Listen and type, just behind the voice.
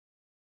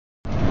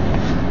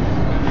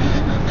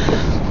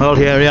Well,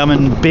 here I am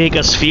in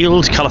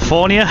Bakersfield,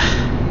 California.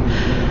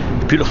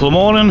 Beautiful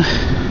morning.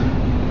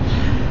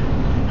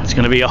 It's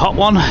going to be a hot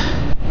one.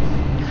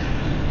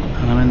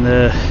 And I'm in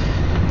the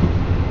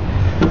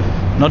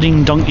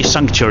Nodding Donkey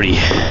Sanctuary,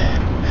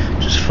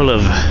 just full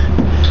of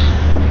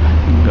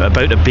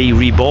about to be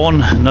reborn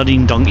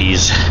nodding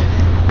donkeys.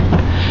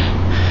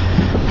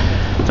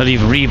 Not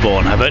even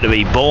reborn, about to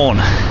be born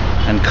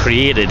and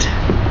created.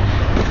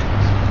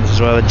 This is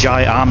where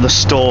I'm the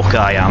stork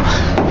I am.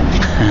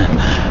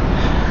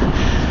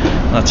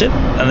 That's it,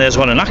 and there's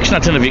one in action. I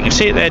don't know if you can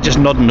see it there, just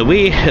nodding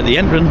away at the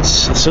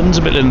entrance. The sun's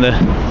a bit in the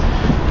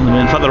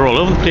in fact they're all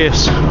over the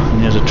place.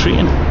 And there's a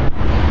train.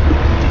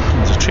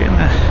 There's a train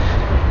there.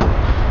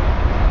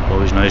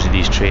 Always noisy,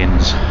 these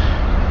trains.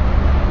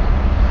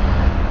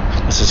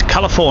 This is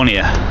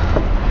California.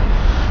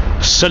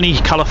 Sunny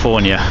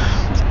California,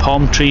 with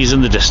palm trees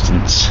in the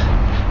distance.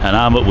 And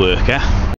I'm at work, eh?